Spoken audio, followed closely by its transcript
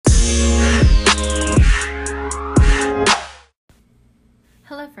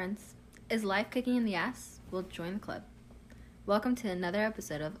friends. Is life kicking in the ass? Well, join the club. Welcome to another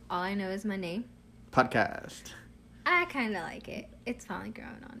episode of All I Know Is My Name podcast. I kind of like it. It's finally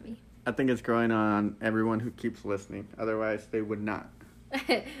growing on me. I think it's growing on everyone who keeps listening. Otherwise, they would not.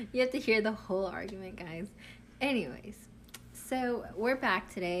 You have to hear the whole argument, guys. Anyways, so we're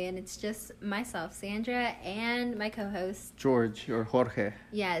back today, and it's just myself, Sandra, and my co-host, George or Jorge.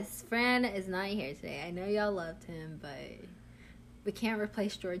 Yes, Fran is not here today. I know y'all loved him, but we can't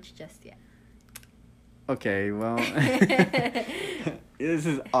replace George just yet. Okay, well, this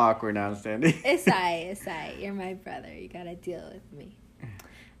is awkward now, Sandy. It's alright. You're my brother. You gotta deal with me.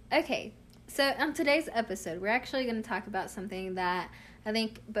 Okay, so on today's episode, we're actually going to talk about something that I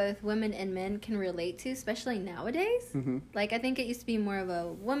think both women and men can relate to, especially nowadays. Mm-hmm. Like, I think it used to be more of a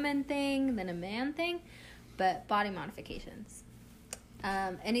woman thing than a man thing, but body modifications.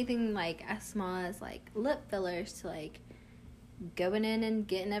 Anything like as small as like lip fillers to like going in and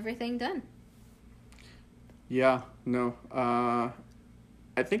getting everything done. Yeah, no. I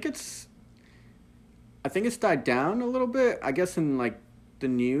think it's died down a little bit. I guess in like the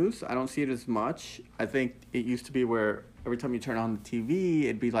news, I don't see it as much. I think it used to be where every time you turn on the TV,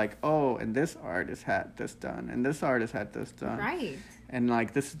 it'd be like, oh, and this artist had this done, and this artist had this done. Right. And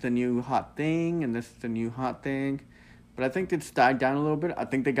like, this is the new hot thing, and this is the new hot thing. But I think it's died down a little bit. I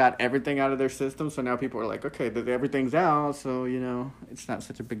think they got everything out of their system, so now people are like, okay, everything's out, so, you know, it's not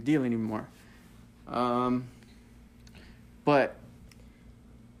such a big deal anymore. But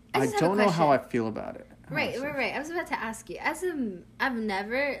I don't know how I feel about it. Right. I was about to ask you. I've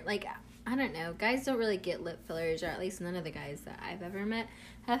never, like, I don't know. Guys don't really get lip fillers, or at least none of the guys that I've ever met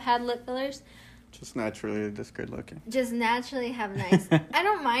have had lip fillers. Just naturally this good looking. Just naturally have nice. I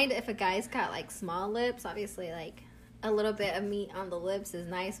don't mind if a guy's got, like, small lips. Obviously, like, a little bit of meat on the lips is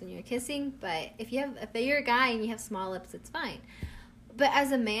nice when you're kissing. But if you're a guy and you have small lips, it's fine. But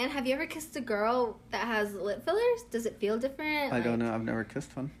as a man, have you ever kissed a girl that has lip fillers? Does it feel different? I don't know. I've never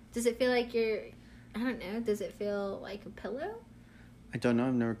kissed one. Does it feel like I don't know. Does it feel like a pillow? I don't know.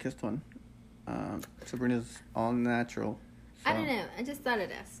 I've never kissed one. Sabrina's all natural. So. I don't know. I just thought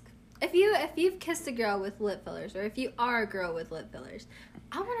I'd ask. If you've kissed a girl with lip fillers, or if you are a girl with lip fillers,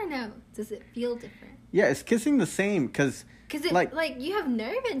 I want to know, does it feel different? Yeah, is kissing the same? Because it, like you have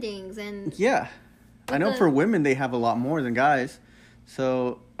nerve endings and... Yeah. I know for women, they have a lot more than guys.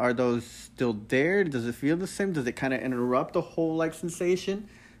 So are those still there? Does it feel the same? Does it kind of interrupt the whole, like, sensation?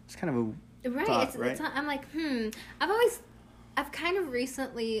 It's kind of a thought, right? It's not, I'm like, I've kind of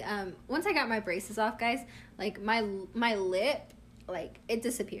recently, once I got my braces off, guys, like, my lip, like, it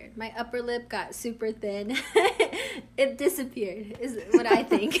disappeared. My upper lip got super thin. It disappeared, is what I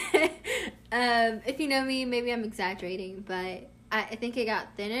think. If you know me, maybe I'm exaggerating, but I think it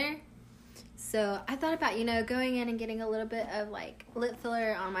got thinner. So I thought about, going in and getting a little bit of, like, lip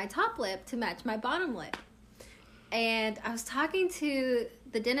filler on my top lip to match my bottom lip. And I was talking to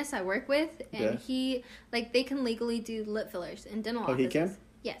the dentist I work with, and he, like, they can legally do lip fillers in dental offices. Oh, he can?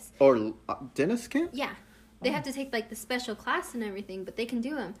 Yes. Or dentists can? Yeah. They have to take, like, the special class and everything, but they can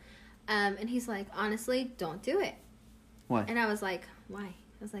do them. And he's like, honestly, don't do it. Why? And I was like, why? I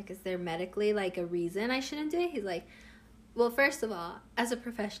was like, is there medically, like, a reason I shouldn't do it? He's like, well, first of all, as a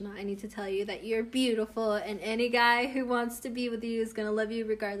professional, I need to tell you that you're beautiful, and any guy who wants to be with you is going to love you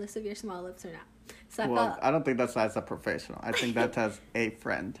regardless of your small lips or not. So I don't think that's as a professional. I think that's as a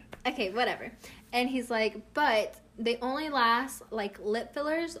friend. Okay, whatever. And he's like, but they only last, like, lip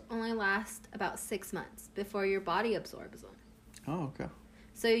fillers only last about 6 months before your body absorbs them. Oh, okay.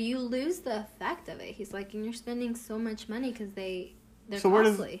 So you lose the effect of it. He's like, and you're spending so much money because they're so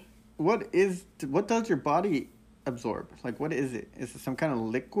costly. What does your body absorb? Like, what is it? Is it some kind of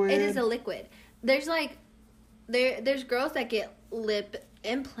liquid? It is a liquid. There's like, there's girls that get lip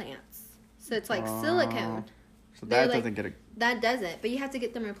implants. So it's like silicone. So that doesn't get That doesn't, but you have to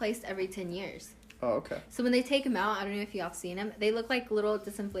get them replaced every 10 years. Oh, okay. So when they take them out, I don't know if y'all have seen them, they look like little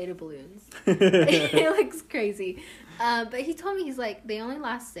disinflated balloons. It looks crazy. But he told me, he's like, they only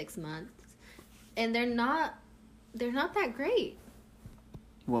last 6 months, and they're not that great.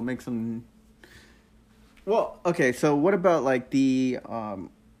 What makes them... Well, okay, so what about, like, the,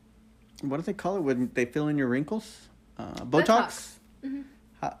 what do they call it when they fill in your wrinkles? Botox? Mm-hmm.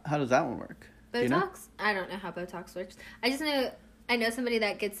 How does that one work? Botox? Do you know? I don't know how Botox works. I know somebody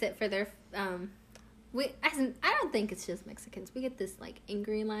that gets it for their, I don't think it's just Mexicans. We get this, like,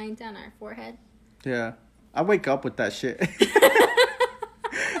 angry line down our forehead. Yeah. I wake up with that shit.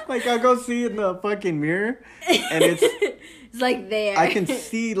 Like, I'll go see in the fucking mirror, and it's like there. I can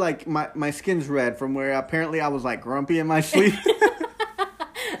see, like, my skin's red from where apparently I was, like, grumpy in my sleep.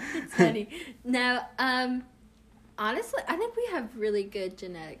 It's funny. Now, honestly, I think we have really good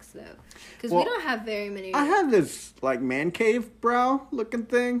genetics though, because Well, we don't have very many. I have this like man cave brow looking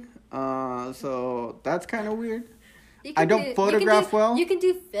thing. So that's kind of weird. I don't photograph well. You can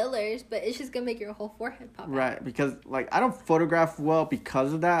do fillers, but it's just gonna make your whole forehead pop out. Right, because like I don't photograph well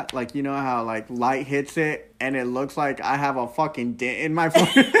because of that. Like, you know how like light hits it and it looks like I have a fucking dent in my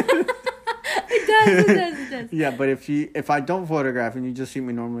forehead. It does. Yeah, but if I don't photograph and you just see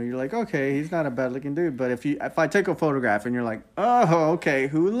me normally, you're like, okay, he's not a bad looking dude. But if I take a photograph and you're like, oh, okay,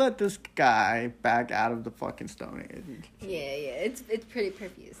 who let this guy back out of the fucking Stone Age? Yeah, it's pretty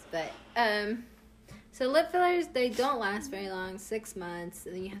profuse, but so lip fillers, they don't last very long, 6 months,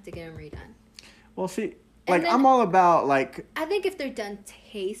 and then you have to get them redone. Well, see, like I'm all about like. I think if they're done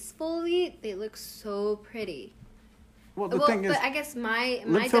tastefully, they look so pretty. Well, the thing is, but I guess my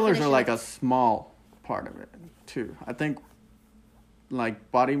lip fillers are like a small part of it too. I think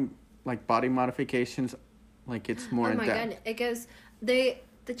like body modifications, like it's more in depth. Oh my god! It goes the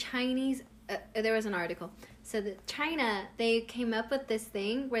Chinese. There was an article. So China, they came up with this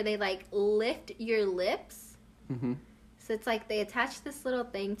thing where they like lift your lips. Mm-hmm. So it's like they attach this little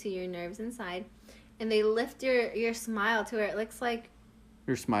thing to your nerves inside, and they lift your smile to where it looks like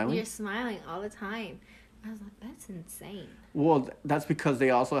you're smiling. You're smiling all the time. I was like, that's insane. Well, that's because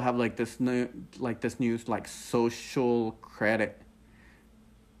they also have like this new social credit.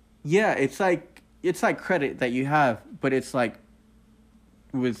 Yeah, it's like credit that you have, but it's like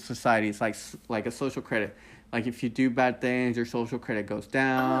with society, it's like a social credit. Like if you do bad things, your social credit goes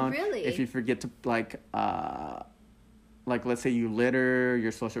down. Oh, really? If you forget to like let's say you litter,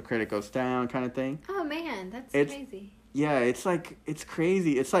 your social credit goes down, kind of thing. Oh man, that's crazy. Yeah, it's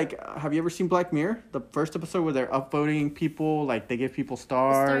crazy. It's like, have you ever seen Black Mirror? The first episode where they're upvoting people, like they give people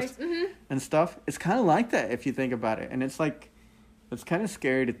stars. Mm-hmm. And stuff. It's kind of like that if you think about it, and it's like, it's kind of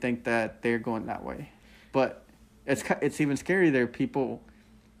scary to think that they're going that way, but it's even scarier that people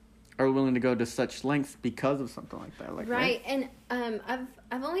are willing to go to such lengths because of something like that. Like, right, and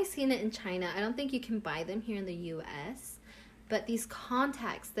I've only seen it in China. I don't think you can buy them here in the U.S. But these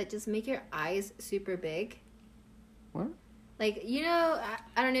contacts that just make your eyes super big. What? Like, you know,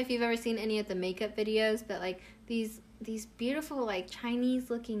 I don't know if you've ever seen any of the makeup videos, but like these beautiful like Chinese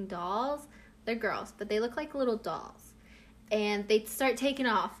looking dolls, they're girls, but they look like little dolls. And they start taking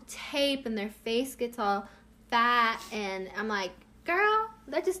off tape and their face gets all fat, and I'm like, girl,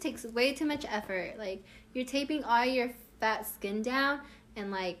 that just takes way too much effort. Like, you're taping all your fat skin down, and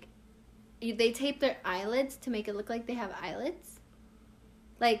like they tape their eyelids to make it look like they have eyelids.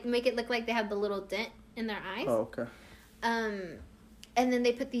 Like, make it look like they have the little dent in their eyes. Oh, okay. And then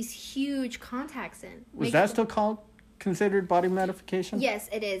they put these huge contacts in. Was that still considered body modification? Yes,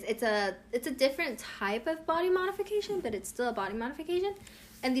 it is. It's a different type of body modification, but it's still a body modification.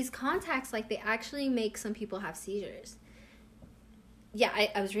 And these contacts, like, they actually make some people have seizures. Yeah,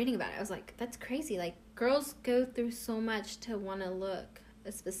 I was reading about it. I was like, that's crazy. Like, girls go through so much to want to look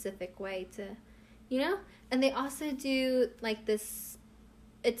a specific way to, you know? And they also do, like, this,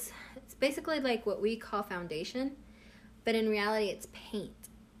 it's basically like what we call foundation, but in reality it's paint.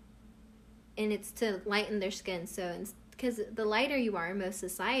 And it's to lighten their skin. So, because the lighter you are in most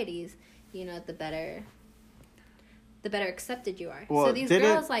societies, you know, the better accepted you are. Well, so these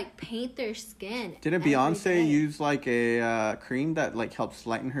girls like paint their skin. Didn't Beyonce use like a cream that like helps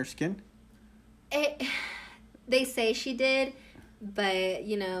lighten her skin? They say she did, but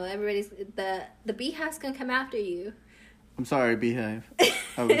you know, everybody's the beehive's gonna come after you. I'm sorry, Beehive.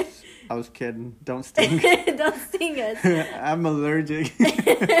 I was kidding. Don't sting. Don't sting us. I'm allergic.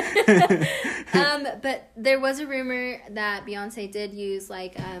 But there was a rumor that Beyonce did use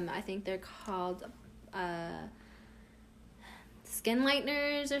like I think they're called skin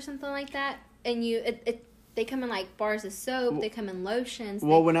lighteners or something like that, and they come in like bars of soap. They come in lotions.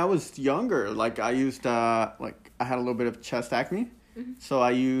 Well, when I was younger, like I used like I had a little bit of chest acne, mm-hmm. so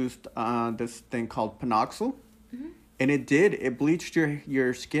I used this thing called Panoxyl, mm-hmm. and it bleached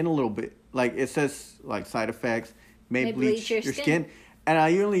your skin a little bit. Like it says like side effects may bleach your skin, and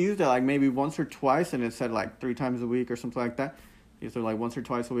I only used it like maybe once or twice, and it said like 3 times a week or something like that. Either like once or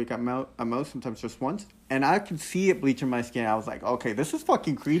twice a week at most, sometimes just once. And I could see it bleaching my skin. I was like, okay, this is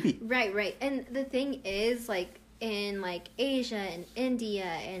fucking creepy. Right. And the thing is, like, in, like, Asia and India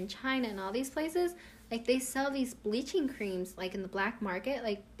and China and all these places, like, they sell these bleaching creams, like, in the black market.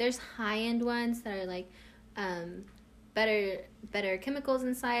 Like, there's high-end ones that are, like, better chemicals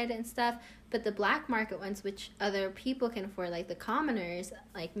inside and stuff. But the black market ones, which other people can afford, like the commoners,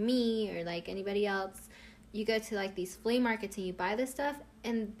 like me or, like, anybody else, you go to, like, these flea markets and you buy this stuff,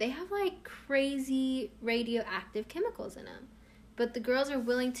 and they have, like, crazy radioactive chemicals in them. But the girls are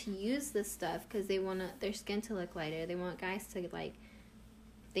willing to use this stuff because they want their skin to look lighter. They want guys to, like,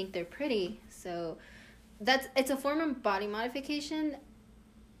 think they're pretty. So it's a form of body modification,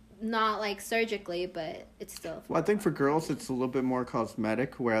 not, like, surgically, but it's still... Well, I think for girls, it's a little bit more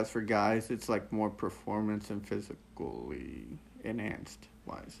cosmetic, whereas for guys, it's, like, more performance and physically enhanced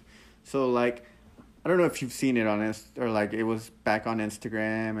wise. So, like, I don't know if you've seen it on it was back on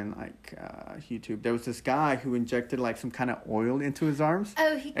Instagram and, like, YouTube. There was this guy who injected, like, some kind of oil into his arms.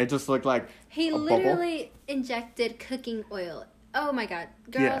 Oh, it just looked like he literally injected cooking oil. Oh, my God.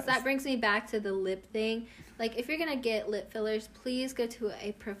 Girls, yes. That brings me back to the lip thing. Like, if you're going to get lip fillers, please go to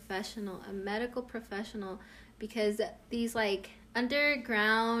a professional, a medical professional, because these, like,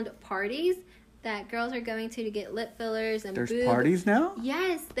 underground parties that girls are going to get lip fillers and There's parties now?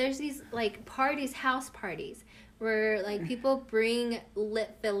 Yes, there's these, like, parties, house parties, where, like, people bring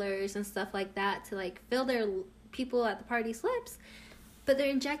lip fillers and stuff like that to, like, fill their people at the party's lips, but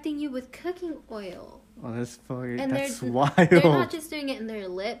they're injecting you with cooking oil. Oh, that's funny. And that's wild. They're not just doing it in their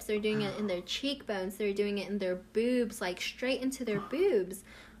lips, they're doing it in their cheekbones, they're doing it in their boobs, like, straight into their boobs.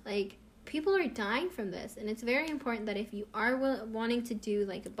 Like, people are dying from this, and it's very important that if you are wanting to do,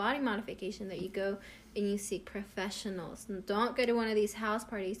 like, a body modification, that you go and you seek professionals. And don't go to one of these house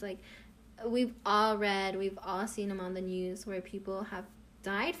parties. Like, we've all seen them on the news where people have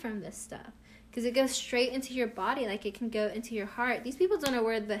died from this stuff. Because it goes straight into your body, like, it can go into your heart. These people don't know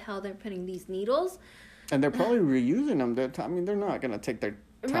where the hell they're putting these needles. And they're probably reusing them. They're not going to take their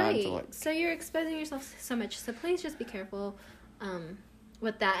time to, like... So you're exposing yourself so much. So please just be careful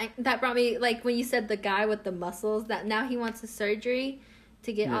with that. That brought me, like, when you said the guy with the muscles, that now he wants a surgery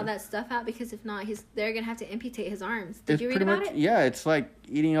to get all that stuff out, because if not, they're going to have to amputate his arms. Did you read about it? Yeah, it's like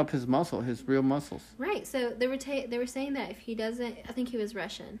eating up his real muscles. Right. So they were saying that if he doesn't... I think he was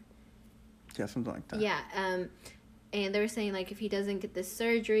Russian. Yeah, something like that. Yeah, and they were saying, like, if he doesn't get this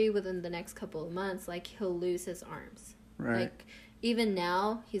surgery within the next couple of months, like, he'll lose his arms. Right. Like, even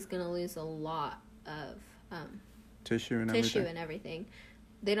now, he's going to lose a lot of tissue and everything.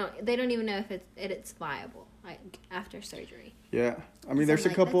 They don't even know if it's viable, like, after surgery. Yeah. I mean, there's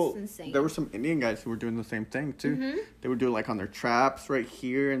a couple... There were some Indian guys who were doing the same thing, too. Mm-hmm. They would do it, like, on their traps right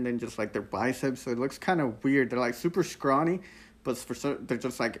here, and then just, like, their biceps. So it looks kind of weird. They're, like, super scrawny, but they're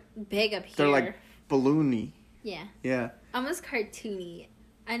just, like... big up here. They're, like, balloony. Yeah. Yeah. Almost cartoony.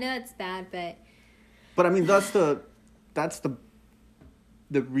 I know it's bad, but... But, I mean, that's the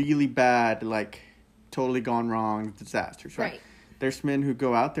really bad, like, totally gone wrong disasters, right? There's men who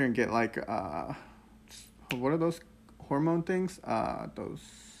go out there and get, like, what are those hormone things?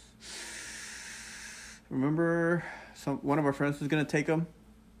 Remember one of our friends was going to take them?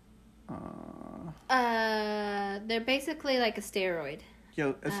 They're basically like a steroid.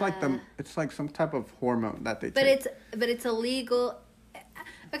 Yeah, it's like some type of hormone that they take. But it's illegal.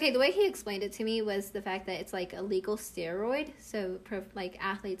 Okay, the way he explained it to me was the fact that it's like a legal steroid, so like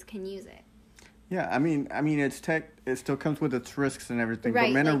athletes can use it. Yeah, I mean, it still comes with its risks and everything, right,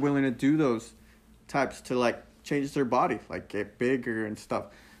 but men are willing to do those types to, like, change their body, like get bigger and stuff.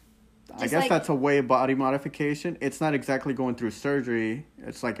 I guess that's a way of body modification. It's not exactly going through surgery.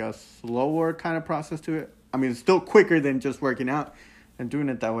 It's like a slower kind of process to it. I mean, it's still quicker than just working out and doing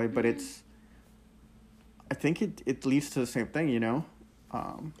it that way, but I think it leads to the same thing, you know?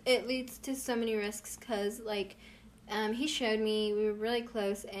 It leads to so many risks because, like, he showed me, we were really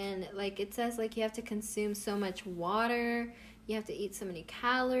close, and, like, it says, like, you have to consume so much water, you have to eat so many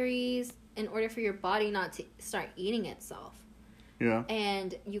calories in order for your body not to start eating itself. Yeah.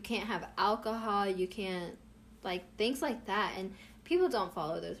 And you can't have alcohol, you can't, like, things like that, and people don't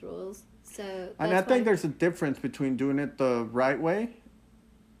follow those rules, so... And I think there's a difference between doing it the right way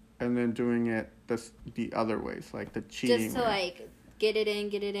and then doing it the other ways, like the cheating just to, like... Get it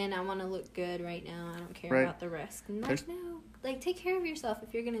in. I want to look good right now. I don't care about the risk. No. Like, take care of yourself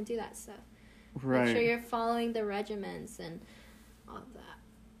if you're going to do that stuff. Right. Make sure you're following the regimens and all of that.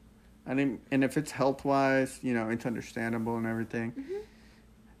 And if it's health-wise, you know, it's understandable and everything. Mm-hmm.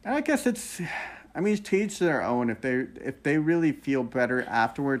 And I guess to each their own. If they really feel better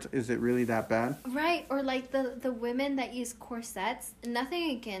afterwards, is it really that bad? Right. Or, like, the women that use corsets,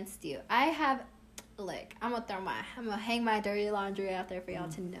 nothing against you. Look, I'm gonna hang my dirty laundry out there for y'all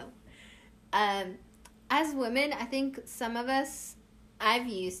to know. As women, I think some of us, I've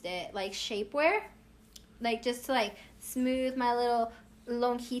used it, like shapewear, like just to like smooth my little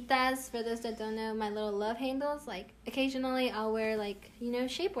lonjitas. For those that don't know, my little love handles. Like occasionally, I'll wear like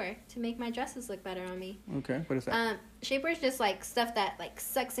shapewear to make my dresses look better on me. Okay, what is that? Shapewear is just like stuff that like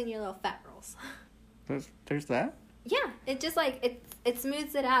sucks in your little fat rolls. There's that? Yeah, it just like it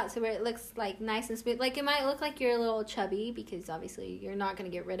smooths it out to where it looks like nice and smooth. Like it might look like you're a little chubby because obviously you're not gonna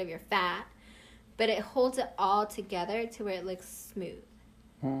get rid of your fat, but it holds it all together to where it looks smooth.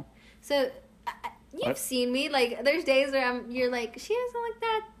 Hmm. So you've seen me, like there's days where you're like, she doesn't look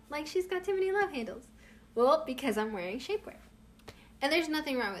that, like she's got too many love handles. Well, because I'm wearing shapewear, and there's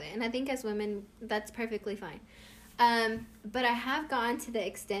nothing wrong with it. And I think as women, that's perfectly fine. But I have gone to the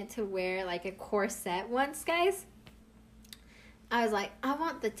extent to wear like a corset once, guys. I was like, I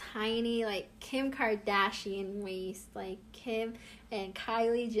want the tiny, like, Kim Kardashian waist. Like, Kim and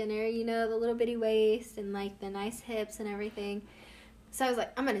Kylie Jenner, you know, the little bitty waist and, like, the nice hips and everything. So I was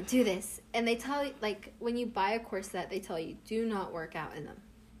like, I'm going to do this. And they tell you, like, when you buy a corset, they tell you, do not work out in them.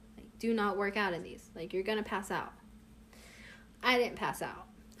 Like, do not work out in these. Like, you're going to pass out. I didn't pass out.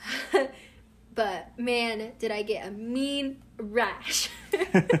 But, man, did I get a mean rash.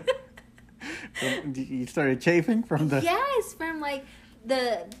 You started chafing from the... Yes, from like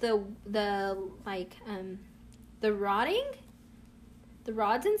the rotting, the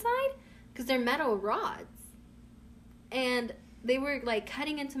rods inside, because they're metal rods, and they were like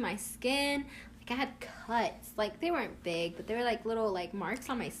cutting into my skin. Like I had cuts, like they weren't big, but they were like little like marks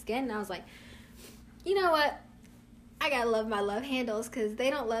on my skin. And I was like, you know what? I gotta love my love handles because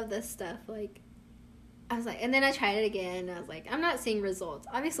they don't love this stuff. Like. I was like, and then I tried it again, and I was like, I'm not seeing results.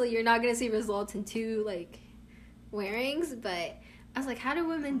 Obviously, you're not going to see results in 2, like, wearings, but I was like, how do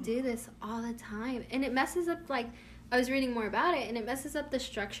women do this all the time? And it messes up, like, I was reading more about it, and it messes up the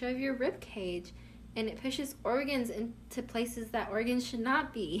structure of your rib cage, and it pushes organs into places that organs should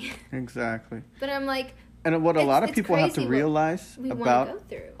not be. Exactly. But I'm like... And what a lot of people have to realize about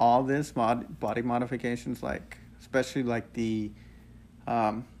all this body modifications, like, especially, like, the...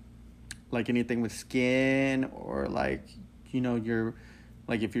 like anything with skin or like, you know, you're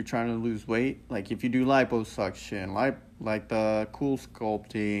like if you're trying to lose weight, like if you do liposuction, like the cool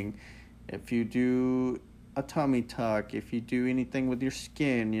sculpting, if you do a tummy tuck, if you do anything with your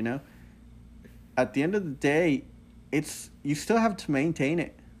skin, you know, at the end of the day, you still have to maintain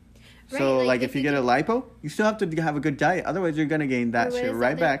it. Right, so like if you get a lipo, you still have to have a good diet. Otherwise you're going to gain that shit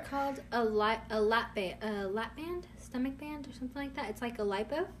right back. Called a lap band, stomach band or something like that. It's like a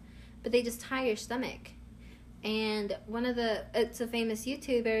lipo. But they just tie your stomach. And it's a famous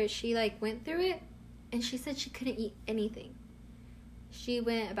YouTuber, she like went through it and she said she couldn't eat anything. She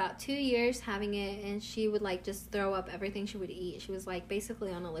went about 2 years having it and she would like just throw up everything she would eat. She was like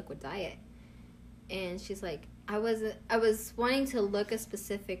basically on a liquid diet. And she's like, I was wanting to look a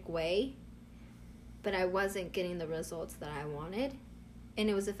specific way, but I wasn't getting the results that I wanted.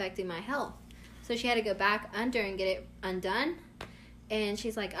 And it was affecting my health. So she had to go back under and get it undone. And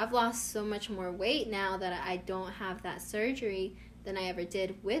she's like, I've lost so much more weight now that I don't have that surgery than I ever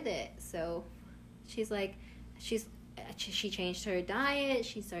did with it. So she's like, she changed her diet.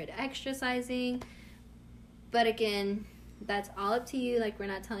 She started exercising. But again, that's all up to you. Like, we're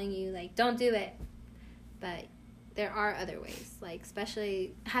not telling you, like, don't do it. But there are other ways. Like,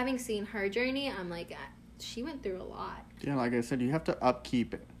 especially having seen her journey, I'm like, she went through a lot. Yeah, like I said, you have to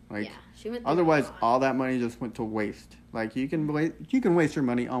upkeep it. Like, yeah, she went through otherwise, a lot. all that money just went to waste. Like, you can waste your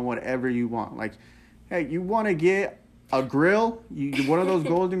money on whatever you want. Like, hey, you want to get a grill? One of those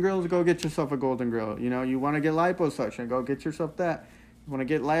golden grills? Go get yourself a golden grill. You know, you want to get liposuction? Go get yourself that. You want to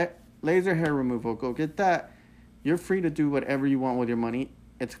get laser hair removal? Go get that. You're free to do whatever you want with your money.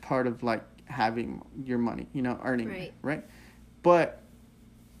 It's part of, like, having your money, you know, earning it, right? But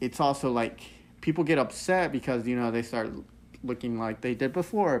it's also, like, people get upset because, you know, they start looking like they did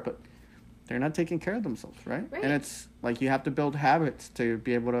before, but they're not taking care of themselves, right? And it's like you have to build habits to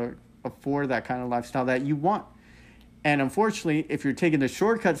be able to afford that kind of lifestyle that you want. And unfortunately, if you're taking the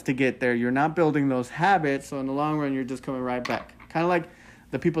shortcuts to get there, you're not building those habits. So in the long run, you're just coming right back. Kind of like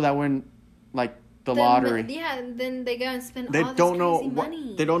the people that win, like, the lottery. Yeah, and then they go and spend all this crazy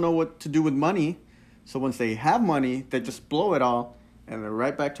money. They don't know what to do with money. So once they have money, they just blow it all. And they're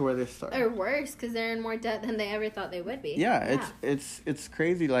right back to where they started. Or worse, because they're in more debt than they ever thought they would be. Yeah. It's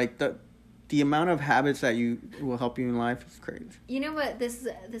crazy. Like, the amount of habits that will help you in life is crazy. You know what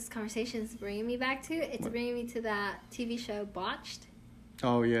this conversation is bringing me back to? It's bringing me to that TV show Botched.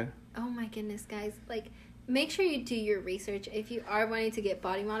 Oh, yeah. Oh, my goodness, guys. Like, make sure you do your research. If you are wanting to get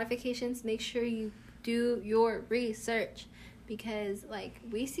body modifications, make sure you do your research. Because, like,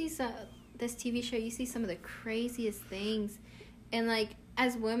 we see this TV show, you see some of the craziest things. And, like,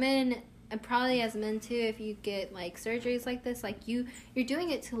 as women, and probably as men, too, if you get, like, surgeries like this, like, you're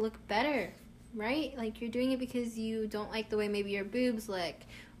doing it to look better, right? Like, you're doing it because you don't like the way maybe your boobs look,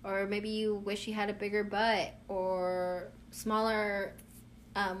 or maybe you wish you had a bigger butt, or smaller,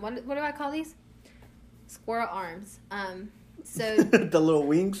 what do I call these? squirrel arms. So the little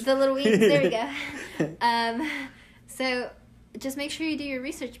wings. the little wings. There we go. So just make sure you do your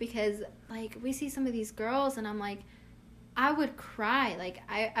research, because like we see some of these girls and I'm like, I would cry. Like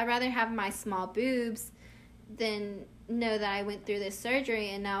I'd rather have my small boobs than know that I went through this surgery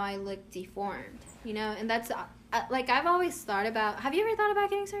and now I look deformed. You know, and that's like I've always thought about. Have you ever thought about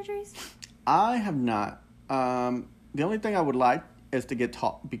getting surgeries? I have not. The only thing I would like is to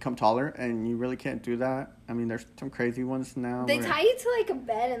become taller, and you really can't do that. I mean, there's some crazy ones now. They tie you to like a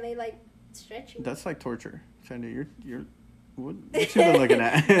bed and they like stretch you. That's like torture. Sandy, you're what you been looking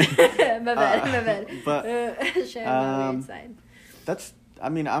at? my bad. But showing my weird side. That's. I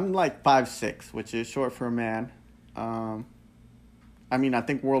mean, I'm like 5'6", which is short for a man. I mean, I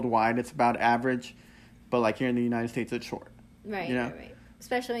think worldwide it's about average, but like here in the United States, it's short. Right, you know? right.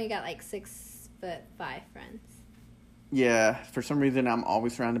 Especially when you got like 6'5" friends. Yeah, for some reason I'm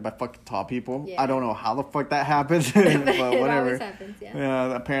always surrounded by fucking tall people. Yeah. I don't know how the fuck that happens, but whatever. It always happens, yeah.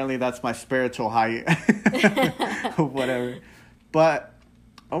 Yeah, apparently that's my spiritual height. Whatever. But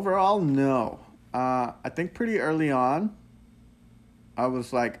overall, no. I think pretty early on, I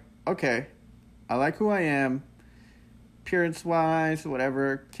was like, okay, I like who I am. Appearance-wise,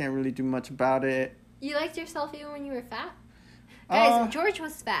 whatever, can't really do much about it. You liked yourself even when you were fat? Guys, George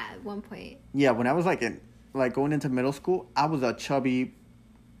was fat at one point. Yeah, when I was like going into middle school, I was a chunker.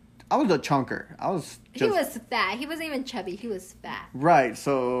 He was fat. He wasn't even chubby. He was fat. Right.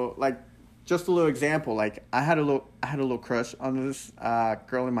 So like, just a little example. Like I had a little crush on this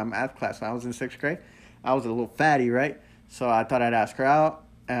girl in my math class when I was in 6th grade. I was a little fatty, right? So I thought I'd ask her out.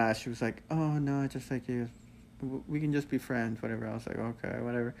 She was like, "Oh no, I just like you. We can just be friends, whatever." I was like, "Okay,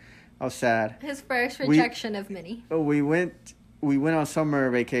 whatever." I was sad. His first rejection of many. We went on summer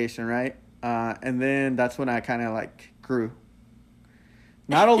vacation, right? And then that's when I kind of like grew.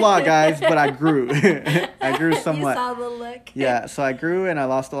 Not a lot, guys, but I grew. I grew somewhat. You saw the look. Yeah, so I grew and I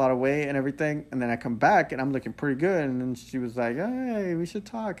lost a lot of weight and everything. And then I come back and I'm looking pretty good. And then she was like, "Hey, we should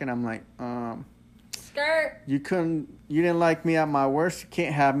talk." And I'm like, Skirt. You didn't like me at my worst. You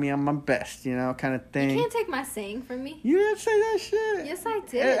can't have me at my best, kind of thing. You can't take my saying from me. You didn't say that shit. Yes, I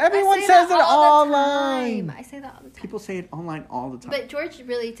did. Everyone says it online. I say that all the time. People say it online all the time. But George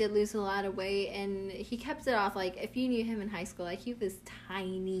really did lose a lot of weight, and he kept it off. Like, if you knew him in high school, like, he was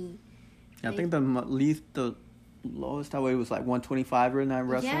tiny. I think the lowest I weighed was like 125 when I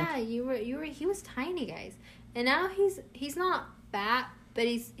wrestled. Yeah, he was tiny, guys. And now he's not fat, but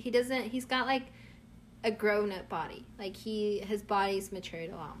he's got like a grown-up body. Like his body's matured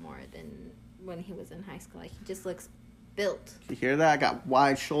a lot more than when he was in high school. Like he just looks built. You hear that? I got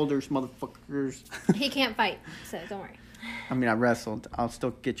wide shoulders, motherfuckers. He can't fight, so don't worry. I mean, I wrestled. I'll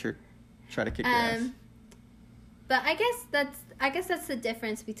still try to kick your ass. But I guess that's the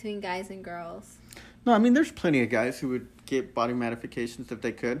difference between guys and girls. No, I mean, there's plenty of guys who would get body modifications if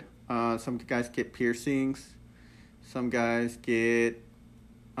they could. Some guys get piercings. Some guys get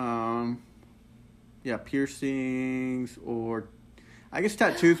piercings, or I guess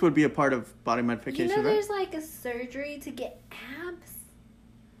tattoos would be a part of body modification, right? There's like a surgery to get abs.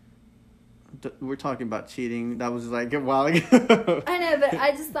 We're talking about cheating. That was like a while ago. I know, but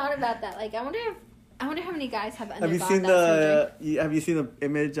I just thought about that. Like, I wonder how many guys have undergone surgery. Have you seen the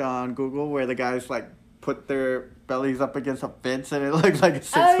image on Google where the guys like put their bellies up against a fence and it looks like a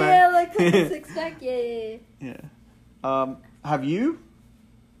six-pack? Oh yeah, like a six-pack. Yeah. Have you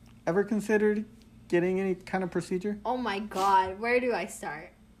ever considered getting any kind of procedure? Oh my God, where do I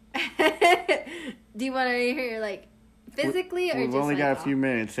start? Do you want to hear like physically or we've just only got a few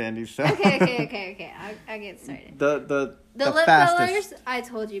minutes, Sandy. So okay. I'll get started. The lip fastest. fillers I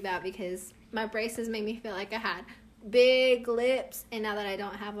told you about because my braces made me feel like I had big lips, and now that I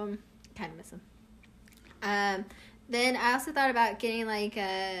don't have them, kind of miss them. Then I also thought about getting like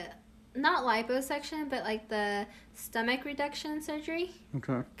a not liposuction, but like the stomach reduction surgery.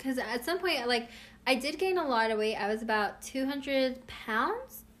 Okay. Because at some point, like, I did gain a lot of weight. I was about 200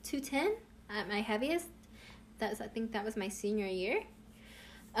 pounds, 210 at my heaviest. I think that was my senior year.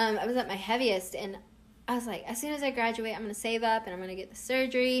 I was at my heaviest, and I was like, as soon as I graduate, I'm going to save up, and I'm going to get the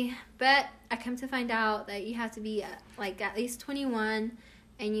surgery. But I come to find out that you have to be, like, at least 21,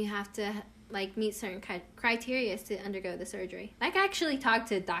 and you have to, like, meet certain criteria to undergo the surgery. Like, I actually talked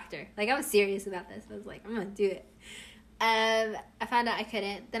to a doctor. Like, I was serious about this. I was like, I'm going to do it. I found out I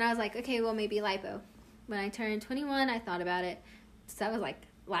couldn't. Then I was like, okay, well, maybe lipo. When I turned 21, I thought about it. So that was, like,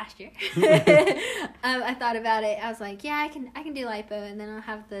 last year. I thought about it. I was like, yeah, I can do lipo, and then I'll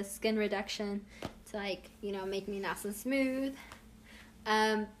have the skin reduction to, like, you know, make me nice and smooth.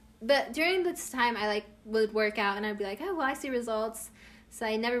 But during this time, I, like, would work out, and I'd be like, oh, well, I see results. So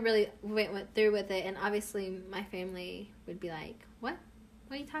I never really went through with it, and obviously my family would be like, "What?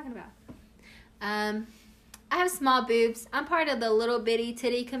 What are you talking about?" I have small boobs. I'm part of the little bitty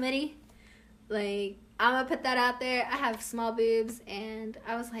titty committee. Like, I'm gonna put that out there. I have small boobs, and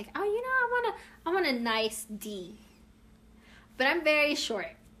I was like, "Oh, I want a nice D." But I'm very short,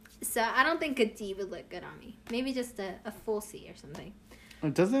 so I don't think a D would look good on me. Maybe just a full C or something.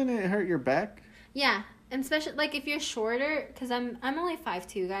 Doesn't it hurt your back? Yeah, and especially like if you're shorter, because I'm only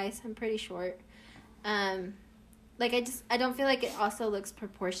 5'2", guys. I'm pretty short. Like I don't feel like it also looks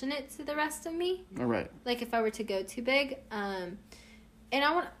proportionate to the rest of me. All right. Like if I were to go too big, and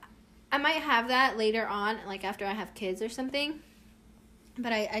I might have that later on, like after I have kids or something.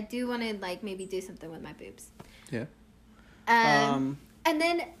 But I do want to like maybe do something with my boobs. Yeah. And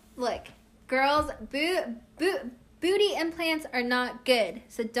then look, girls, booty implants are not good,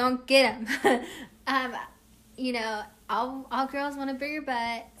 so don't get them. All girls want a bigger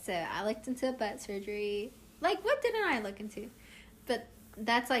butt, so I looked into butt surgery. Like, what didn't I look into? But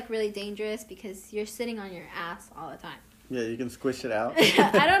that's like really dangerous because you're sitting on your ass all the time. Yeah, you can squish it out.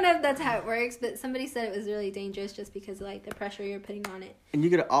 I don't know if that's how it works, but somebody said it was really dangerous just because of, like, the pressure you're putting on it. And you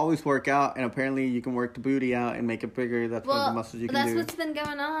could always work out, and apparently you can work the booty out and make it bigger. That's one of the muscles you can do. That's what's been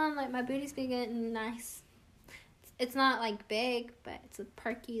going on. Like, my booty's been getting nice. It's not, like, big, but it's a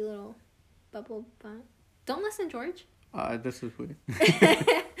perky little bubble butt. Don't listen, George. This is weird.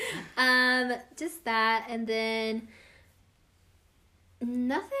 Just that, and then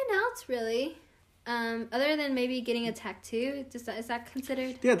nothing else, really. Other than maybe getting a tattoo, is that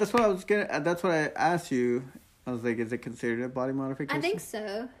considered? Yeah, that's what I was gonna. That's what I asked you. I was like, is it considered a body modification? I think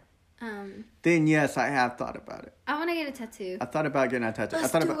so. Then yes, I have thought about it. I want to get a tattoo. I thought about getting a tattoo.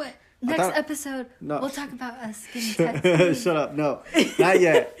 Let's do it. Next episode, we'll talk about us getting tattoos. Shut up! No, not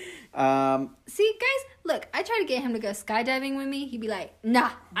yet. See, guys, look, I try to get him to go skydiving with me. He'd be like, "Nah,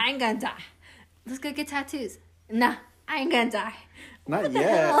 I ain't gonna die. Let's go get tattoos." Nah, I ain't gonna die. Not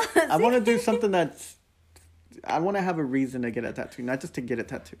yet. I want to do something that's... I want to have a reason to get a tattoo, not just to get a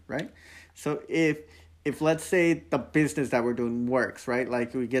tattoo, right? So if let's say the business that we're doing works, right?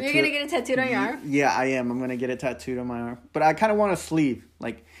 Like we get You're going to get a tattooed on your arm? Yeah, I am. I'm going to get a tattooed on my arm. But I kind of want a sleeve.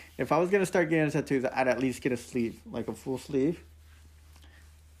 Like if I was going to start getting tattoos, I'd at least get a sleeve, like a full sleeve.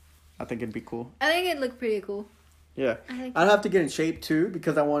 I think it'd be cool. I think it'd look pretty cool. Yeah. I'd have to get in shape too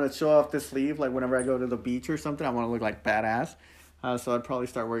because I want to show off the sleeve. Like whenever I go to the beach or something, I want to look like badass. So I'd probably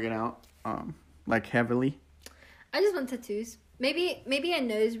start working out, like heavily. I just want tattoos. Maybe a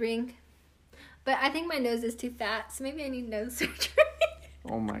nose ring. But I think my nose is too fat, so maybe I need nose surgery.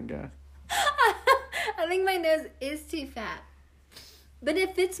 Oh my god. I think my nose is too fat. But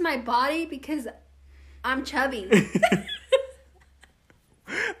it fits my body because I'm chubby.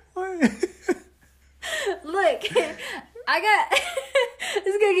 What? Look, I got...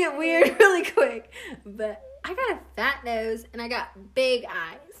 It's gonna get weird really quick. But I got a fat nose and I got big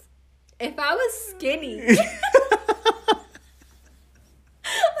eyes. If I was skinny...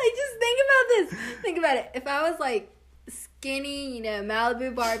 Like, just think about this. Think about it. If I was, like, skinny,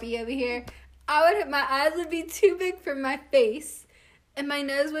 Malibu Barbie over here, my eyes would be too big for my face. And my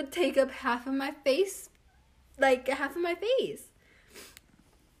nose would take up half of my face. Like, half of my face.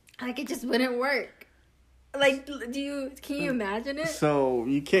 Like, it just wouldn't work. Like, can you imagine it? So,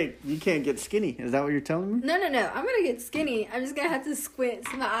 you can't get skinny. Is that what you're telling me? No. I'm gonna get skinny. I'm just gonna have to squint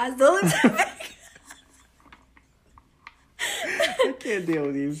so my eyes don't look too big. I can't deal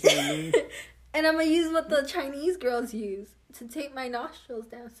with you. And I'm gonna use what the Chinese girls use to take my nostrils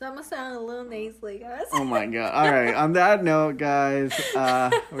down. So I'm gonna sound a little nasally, guys. Oh my god. All right. On that note, guys,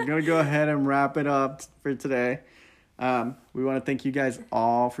 we're going to go ahead and wrap it up for today. We want to thank you guys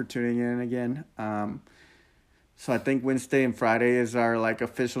all for tuning in again. So I think Wednesday and Friday is our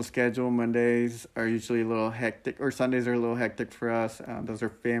official schedule. Mondays are usually a little hectic, or Sundays are a little hectic for us. Those are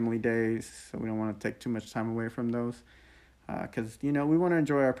family days, so we don't want to take too much time away from those. Because, we want to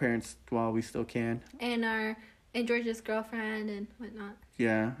enjoy our parents while we still can. And George's girlfriend and whatnot.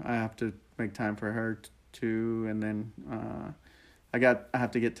 Yeah, I have to make time for her too. And then I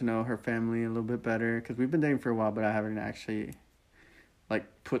have to get to know her family a little bit better. Because we've been dating for a while, but I haven't actually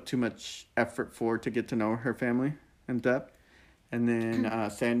put too much effort forward to get to know her family in depth. And then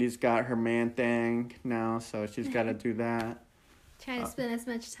Sandy's got her man thing now, so she's got to do that. Try to spend as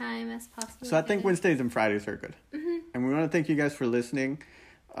much time as possible. So I think Wednesdays and Fridays are good. Mm-hmm. And we want to thank you guys for listening.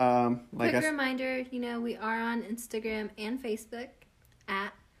 Quick reminder, we are on Instagram and Facebook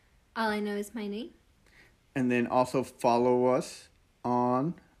at All I Know Is My Name. And then also follow us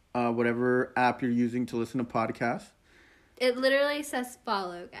on whatever app you're using to listen to podcasts. It literally says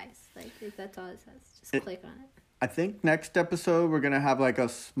follow, guys. That's all it says. Just click on it. I think next episode we're gonna have like a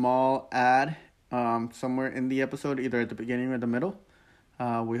small ad somewhere in the episode, either at the beginning or the middle.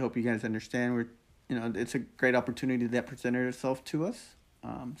 We hope you guys understand. It's a great opportunity that presented itself to us.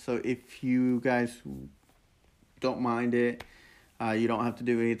 So if you guys don't mind it, you don't have to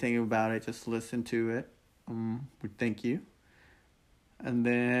do anything about it. Just listen to it. We thank you. And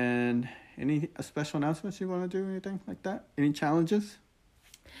then any special announcements you want to do, anything like that? Any challenges?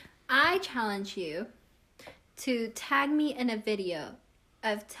 I challenge you to tag me in a video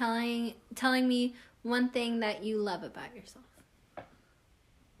of telling me one thing that you love about yourself.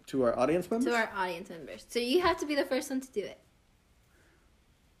 To our audience members? To our audience members. So you have to be the first one to do it.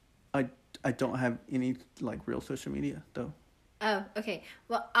 I don't have any like real social media though. Oh, okay.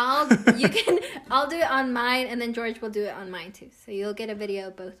 Well, I'll do it on mine, and then George will do it on mine too. So you'll get a video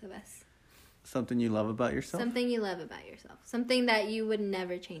of both of us. Something you love about yourself? Something you love about yourself. Something that you would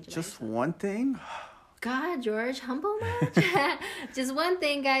never change about Just yourself. one thing? God, George, humble much? Just one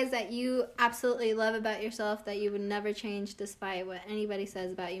thing, guys, that you absolutely love about yourself that you would never change despite what anybody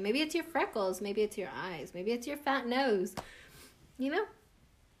says about you. Maybe it's your freckles. Maybe it's your eyes. Maybe it's your fat nose. You know?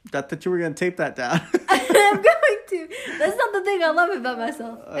 That you were going to tape that down. I'm going to. That's not the thing I love about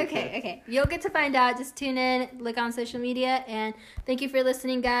myself. Okay. You'll get to find out. Just tune in, look on social media, and thank you for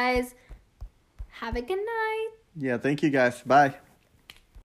listening, guys. Have a good night. Yeah, thank you guys. Bye.